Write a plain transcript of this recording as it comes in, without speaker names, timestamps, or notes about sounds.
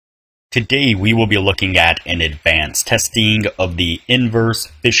Today we will be looking at an advanced testing of the inverse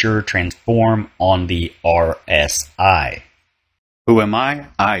Fisher transform on the RSI. Who am I?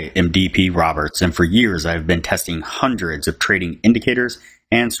 I am DP Roberts, and for years I've been testing hundreds of trading indicators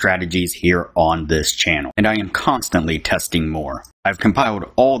and strategies here on this channel, and I am constantly testing more. I've compiled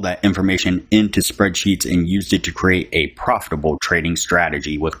all that information into spreadsheets and used it to create a profitable trading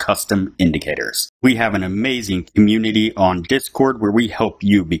strategy with custom indicators. We have an amazing community on Discord where we help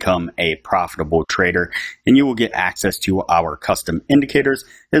you become a profitable trader, and you will get access to our custom indicators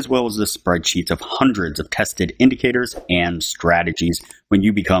as well as the spreadsheets of hundreds of tested indicators and strategies when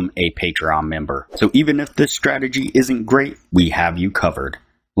you become a Patreon member. So even if this strategy isn't great, we have you covered.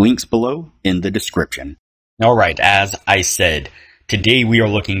 Links below in the description. Alright, as I said, today we are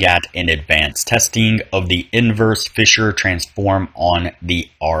looking at an advanced testing of the inverse Fisher transform on the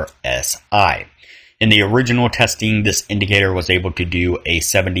RSI. In the original testing, this indicator was able to do a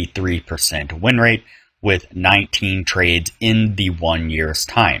 73% win rate with 19 trades in the 1 year's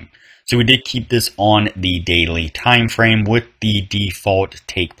time. So we did keep this on the daily time frame with the default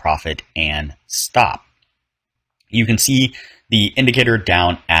take profit and stop. You can see the indicator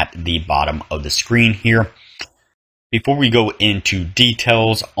down at the bottom of the screen here. Before we go into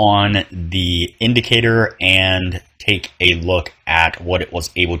details on the indicator and take a look at what it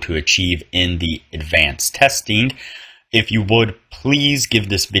was able to achieve in the advanced testing, if you would please give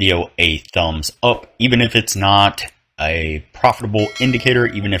this video a thumbs up, even if it's not a profitable indicator,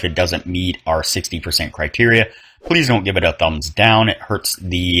 even if it doesn't meet our 60% criteria. Please don't give it a thumbs down. It hurts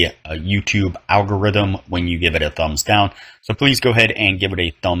the YouTube algorithm when you give it a thumbs down. So please go ahead and give it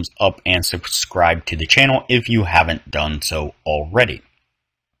a thumbs up and subscribe to the channel if you haven't done so already.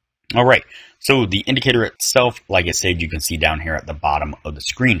 All right, so the indicator itself, like I said, you can see down here at the bottom of the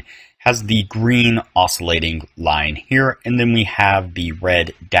screen, has the green oscillating line here, and then we have the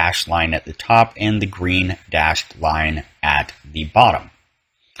red dashed line at the top and the green dashed line at the bottom.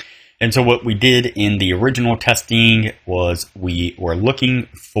 And so what we did in the original testing was we were looking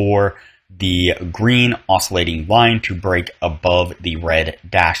for the green oscillating line to break above the red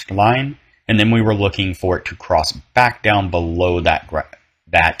dashed line, and then we were looking for it to cross back down below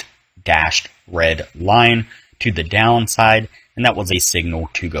that dashed red line to the downside, and that was a signal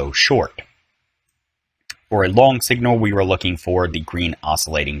to go short. For a long signal, we were looking for the green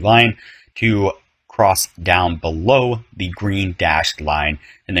oscillating line to cross down below the green dashed line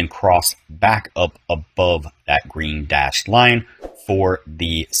and then cross back up above that green dashed line for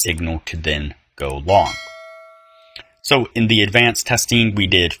the signal to then go long. So in the advanced testing, we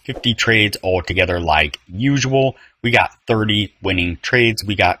did 50 trades altogether like usual. We got 30 winning trades.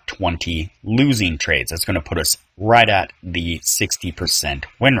 We got 20 losing trades. That's going to put us right at the 60%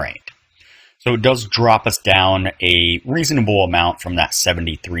 win rate. So it does drop us down a reasonable amount from that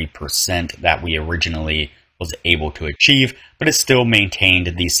 73% that we originally was able to achieve, but it still maintained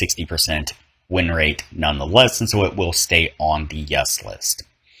the 60% win rate nonetheless, and so it will stay on the yes list.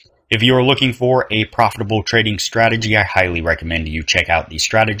 If you are looking for a profitable trading strategy, I highly recommend you check out the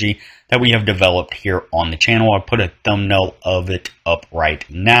strategy that we have developed here on the channel. I'll put a thumbnail of it up right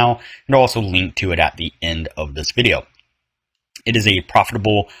now and also link to it at the end of this video. It is a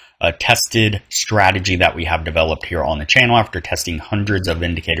profitable tested strategy that we have developed here on the channel after testing hundreds of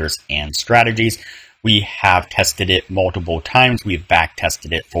indicators and strategies. We have tested it multiple times. We've back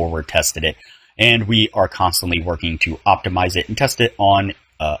tested it, forward tested it, and we are constantly working to optimize it and test it on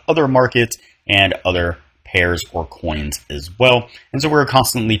other markets and other pairs or coins as well. And so we're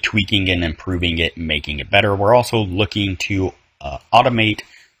constantly tweaking and improving it and making it better. We're also looking to automate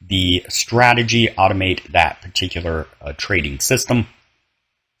the strategy, automate that particular trading system.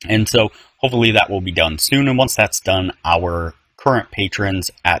 And so hopefully that will be done soon. And once that's done, our current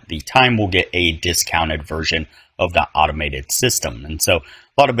patrons at the time will get a discounted version of the automated system. And so a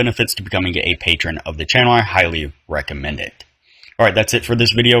lot of benefits to becoming a patron of the channel. I highly recommend it. All right, that's it for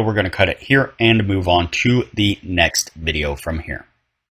this video. We're going to cut it here and move on to the next video from here.